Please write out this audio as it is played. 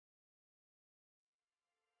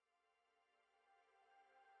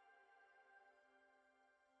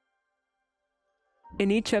In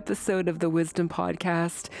each episode of the Wisdom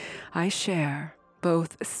Podcast, I share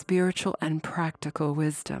both spiritual and practical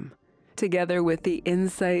wisdom, together with the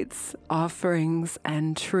insights, offerings,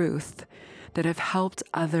 and truth that have helped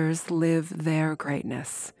others live their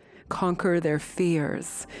greatness, conquer their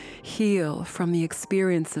fears, heal from the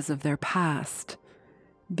experiences of their past,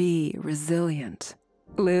 be resilient,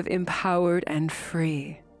 live empowered and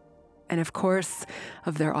free, and of course,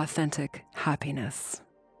 of their authentic happiness.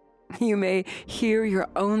 You may hear your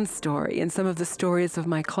own story in some of the stories of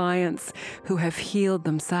my clients who have healed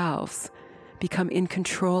themselves, become in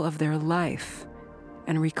control of their life,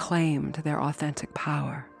 and reclaimed their authentic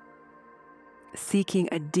power. Seeking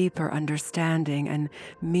a deeper understanding and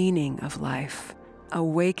meaning of life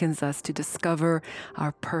awakens us to discover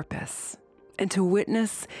our purpose and to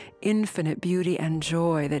witness infinite beauty and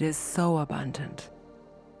joy that is so abundant.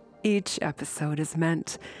 Each episode is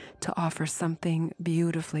meant to offer something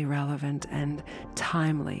beautifully relevant and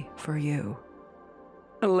timely for you.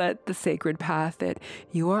 Let the sacred path that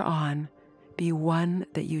you are on be one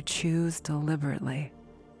that you choose deliberately,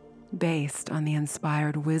 based on the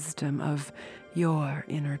inspired wisdom of your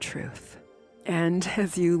inner truth. And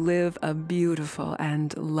as you live a beautiful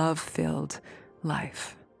and love-filled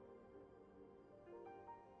life.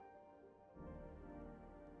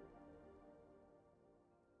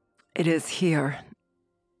 It is here.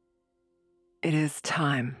 It is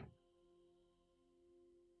time.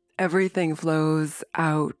 Everything flows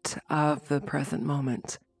out of the present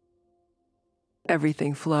moment.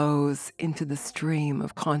 Everything flows into the stream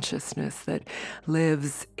of consciousness that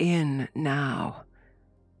lives in now,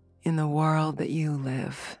 in the world that you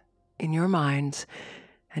live, in your mind,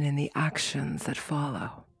 and in the actions that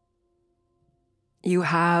follow. You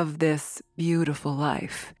have this beautiful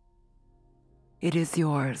life. It is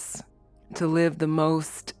yours. To live the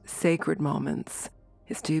most sacred moments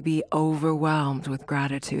is to be overwhelmed with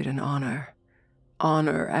gratitude and honor.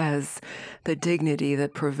 Honor as the dignity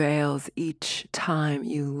that prevails each time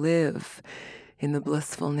you live in the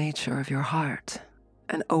blissful nature of your heart,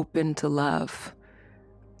 and open to love,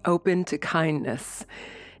 open to kindness,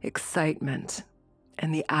 excitement,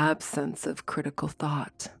 and the absence of critical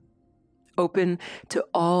thought. Open to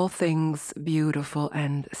all things beautiful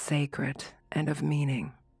and sacred and of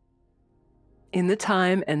meaning. In the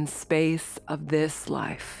time and space of this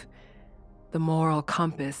life, the moral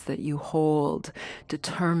compass that you hold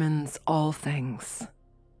determines all things.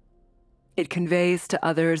 It conveys to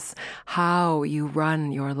others how you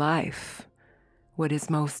run your life, what is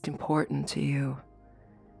most important to you,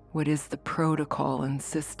 what is the protocol and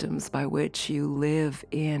systems by which you live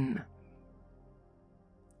in.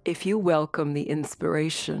 If you welcome the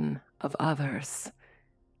inspiration of others,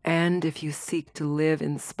 and if you seek to live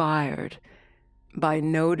inspired by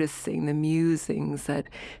noticing the musings that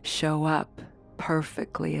show up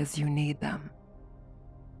perfectly as you need them,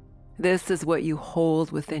 this is what you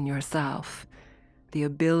hold within yourself, the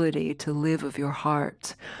ability to live of your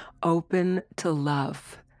heart, open to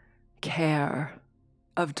love, care,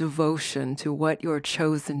 of devotion to what your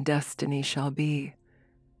chosen destiny shall be,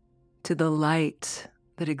 to the light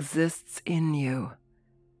that exists in you,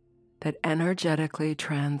 that energetically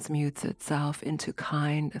transmutes itself into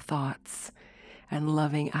kind thoughts and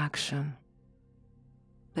loving action,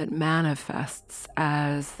 that manifests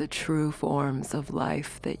as the true forms of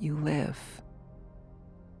life that you live.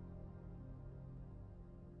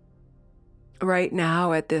 Right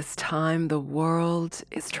now, at this time, the world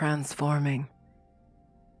is transforming,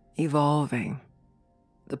 evolving,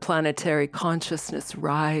 the planetary consciousness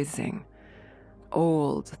rising,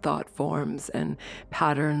 old thought forms and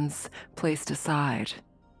patterns placed aside,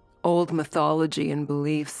 old mythology and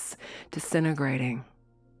beliefs disintegrating,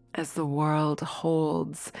 as the world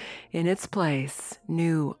holds in its place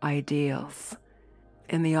new ideals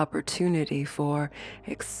and the opportunity for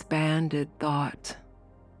expanded thought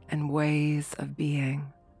and ways of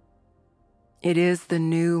being. It is the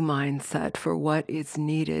new mindset for what is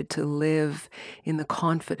needed to live in the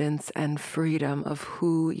confidence and freedom of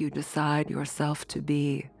who you decide yourself to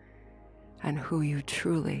be and who you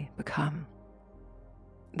truly become.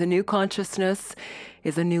 The new consciousness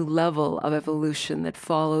is a new level of evolution that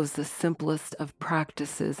follows the simplest of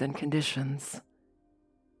practices and conditions.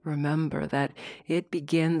 Remember that it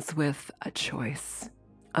begins with a choice,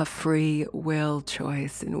 a free will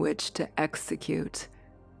choice in which to execute,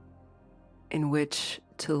 in which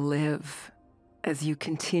to live as you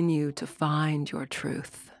continue to find your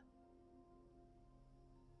truth.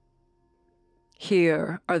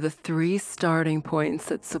 Here are the 3 starting points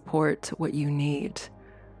that support what you need.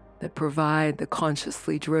 that provide the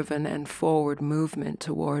consciously driven and forward movement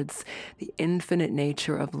towards the infinite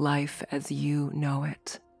nature of life as you know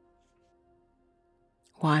it.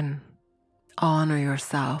 1. Honor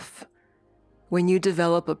yourself. When you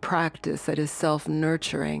develop a practice that is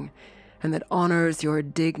self-nurturing and that honors your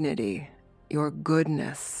dignity, your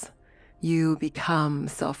goodness, you become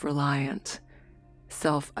self-reliant,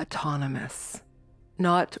 self-autonomous,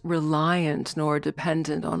 not reliant nor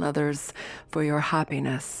dependent on others for your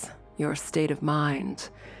happiness, your state of mind,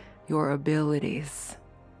 your abilities,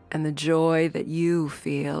 and the joy that you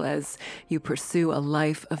feel as you pursue a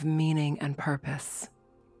life of meaning and purpose.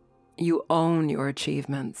 You own your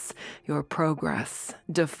achievements, your progress,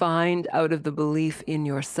 defined out of the belief in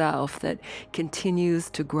yourself that continues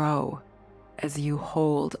to grow as you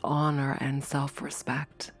hold honor and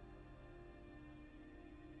self-respect.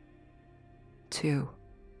 2.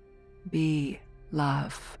 Be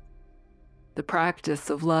love. The practice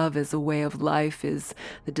of love as a way of life is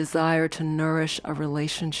the desire to nourish a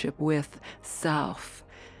relationship with self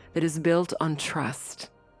that is built on trust.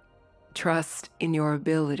 Trust in your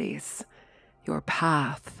abilities, your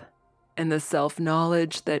path, and the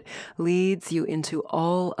self-knowledge that leads you into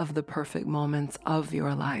all of the perfect moments of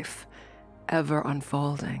your life, ever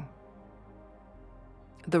unfolding.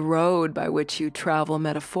 The road by which you travel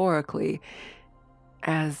metaphorically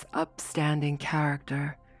as upstanding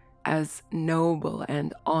character, as noble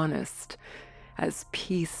and honest, as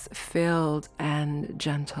peace-filled and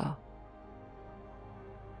gentle.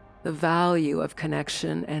 The value of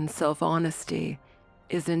connection and self-honesty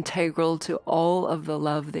is integral to all of the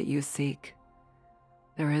love that you seek.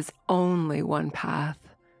 There is only one path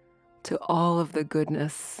to all of the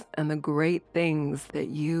goodness and the great things that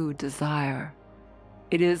you desire.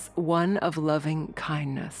 It is one of loving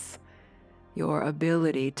kindness. Your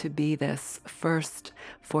ability to be this first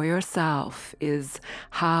for yourself is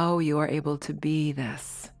how you are able to be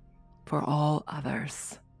this for all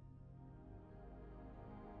others.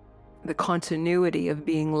 The continuity of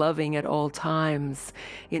being loving at all times,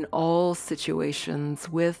 in all situations,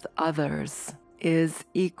 with others, is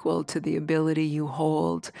equal to the ability you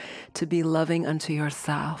hold to be loving unto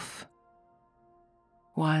yourself.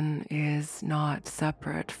 One is not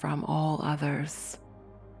separate from all others.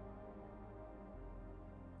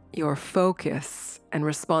 Your focus and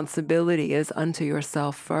responsibility is unto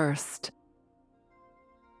yourself first.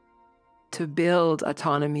 To build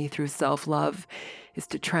autonomy through self-love is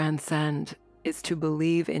to transcend, is to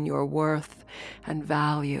believe in your worth and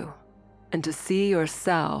value, and to see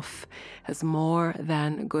yourself as more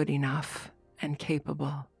than good enough and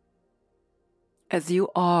capable. As you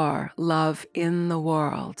are love in the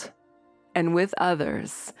world and with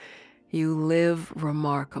others, you live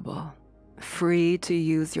remarkable, free to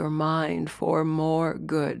use your mind for more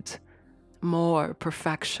good, more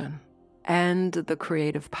perfection, and the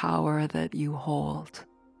creative power that you hold.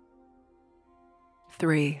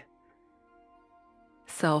 3.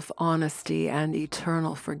 Self-honesty and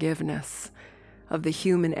eternal forgiveness of the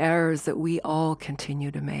human errors that we all continue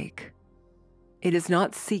to make. It is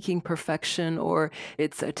not seeking perfection or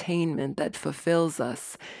its attainment that fulfills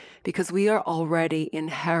us, because we are already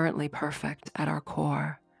inherently perfect at our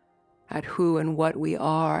core, at who and what we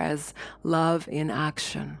are as love in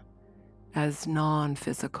action, as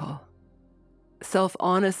non-physical.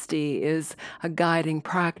 Self-honesty is a guiding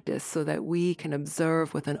practice so that we can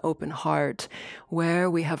observe with an open heart where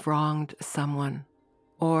we have wronged someone,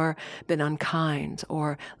 or been unkind,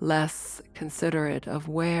 or less considerate of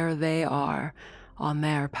where they are on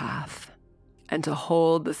their path, and to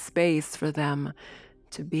hold the space for them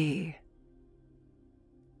to be.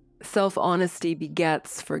 Self-honesty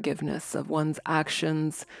begets forgiveness of one's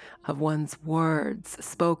actions, of one's words,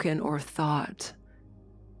 spoken or thought,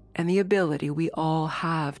 and the ability we all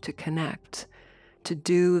have to connect, to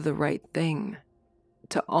do the right thing,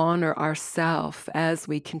 to honor ourselves as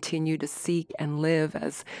we continue to seek and live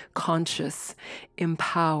as conscious,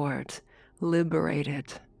 empowered,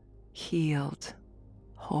 liberated, healed,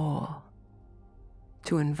 whole.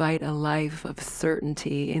 To invite a life of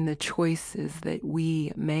certainty in the choices that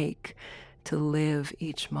we make to live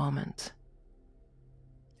each moment.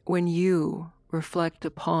 When you reflect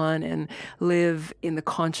upon and live in the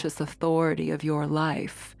conscious authority of your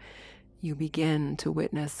life, you begin to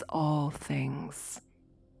witness all things,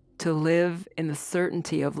 to live in the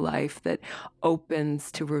certainty of life that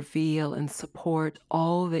opens to reveal and support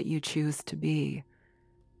all that you choose to be,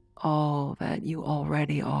 all that you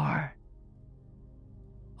already are,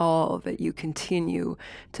 all that you continue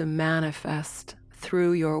to manifest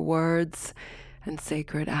through your words and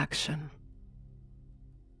sacred action.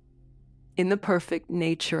 In the perfect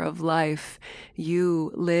nature of life,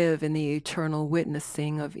 you live in the eternal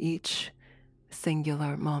witnessing of each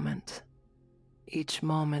singular moment. Each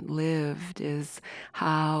moment lived is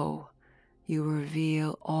how you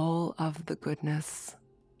reveal all of the goodness,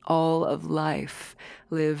 all of life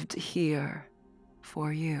lived here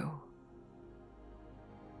for you.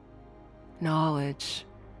 Knowledge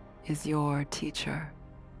is your teacher.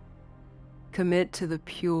 Commit to the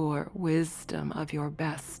pure wisdom of your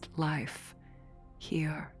best life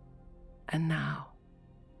here and now.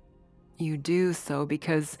 You do so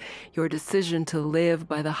because your decision to live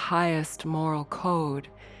by the highest moral code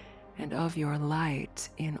and of your light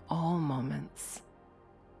in all moments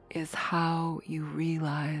is how you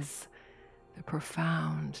realize the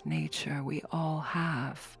profound nature we all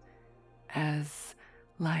have as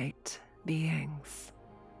light beings,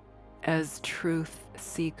 as truth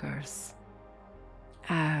seekers,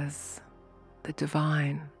 as the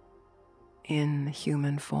divine in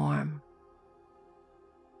human form.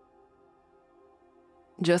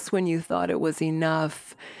 Just when you thought it was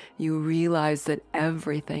enough, you realize that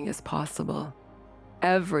everything is possible.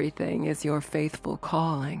 Everything is your faithful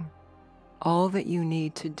calling. All that you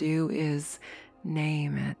need to do is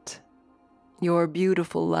name it. Your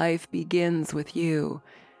beautiful life begins with you.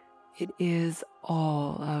 It is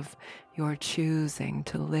all of your choosing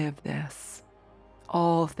to live this.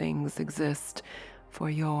 All things exist for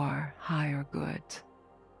your higher good.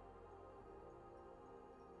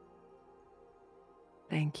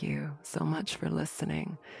 Thank you so much for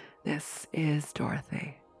listening. This is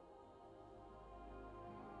Dorothy.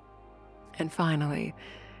 And finally,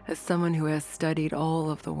 as someone who has studied all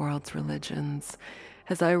of the world's religions,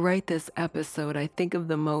 as I write this episode, I think of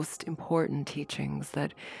the most important teachings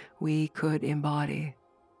that we could embody.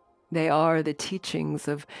 They are the teachings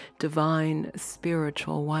of divine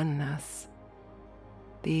spiritual oneness.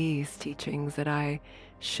 These teachings that I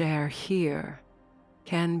share here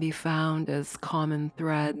can be found as common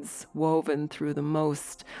threads woven through the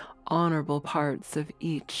most honorable parts of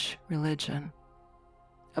each religion,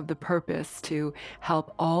 of the purpose to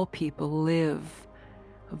help all people live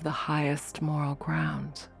of the highest moral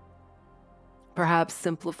ground. Perhaps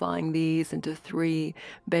simplifying these into 3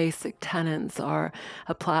 basic tenets are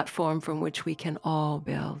a platform from which we can all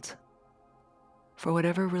build. For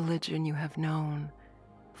whatever religion you have known,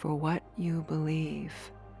 for what you believe,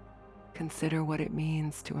 consider what it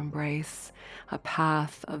means to embrace a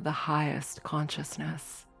path of the highest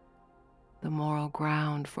consciousness, the moral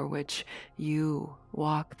ground for which you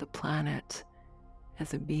walk the planet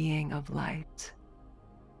as a being of light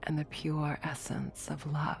and the pure essence of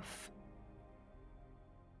love.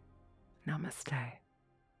 Namaste.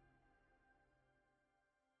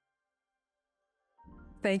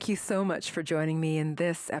 Thank you so much for joining me in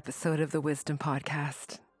this episode of the Wisdom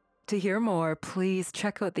Podcast. To hear more, please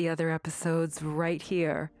check out the other episodes right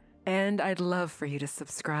here. And I'd love for you to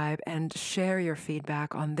subscribe and share your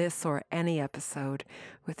feedback on this or any episode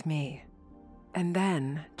with me. And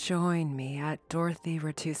then join me at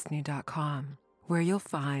dorothyratusny.com, where you'll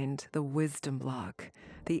find the Wisdom blog,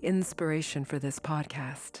 the inspiration for this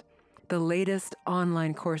podcast, the latest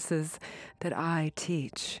online courses that I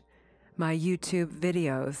teach, my YouTube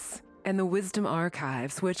videos, and the Wisdom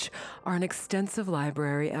Archives, which are an extensive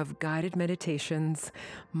library of guided meditations,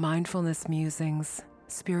 mindfulness musings,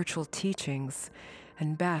 spiritual teachings,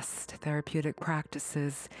 and best therapeutic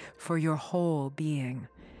practices for your whole being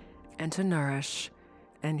and to nourish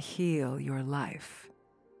and heal your life,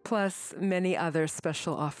 plus many other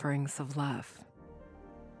special offerings of love.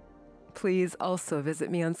 Please also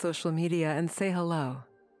visit me on social media and say hello.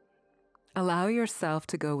 Allow yourself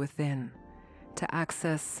to go within, to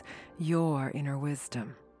access your inner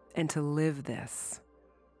wisdom, and to live this.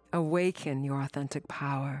 Awaken your authentic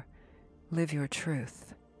power, live your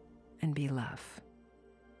truth, and be love.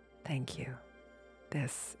 Thank you.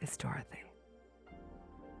 This is Dorothy.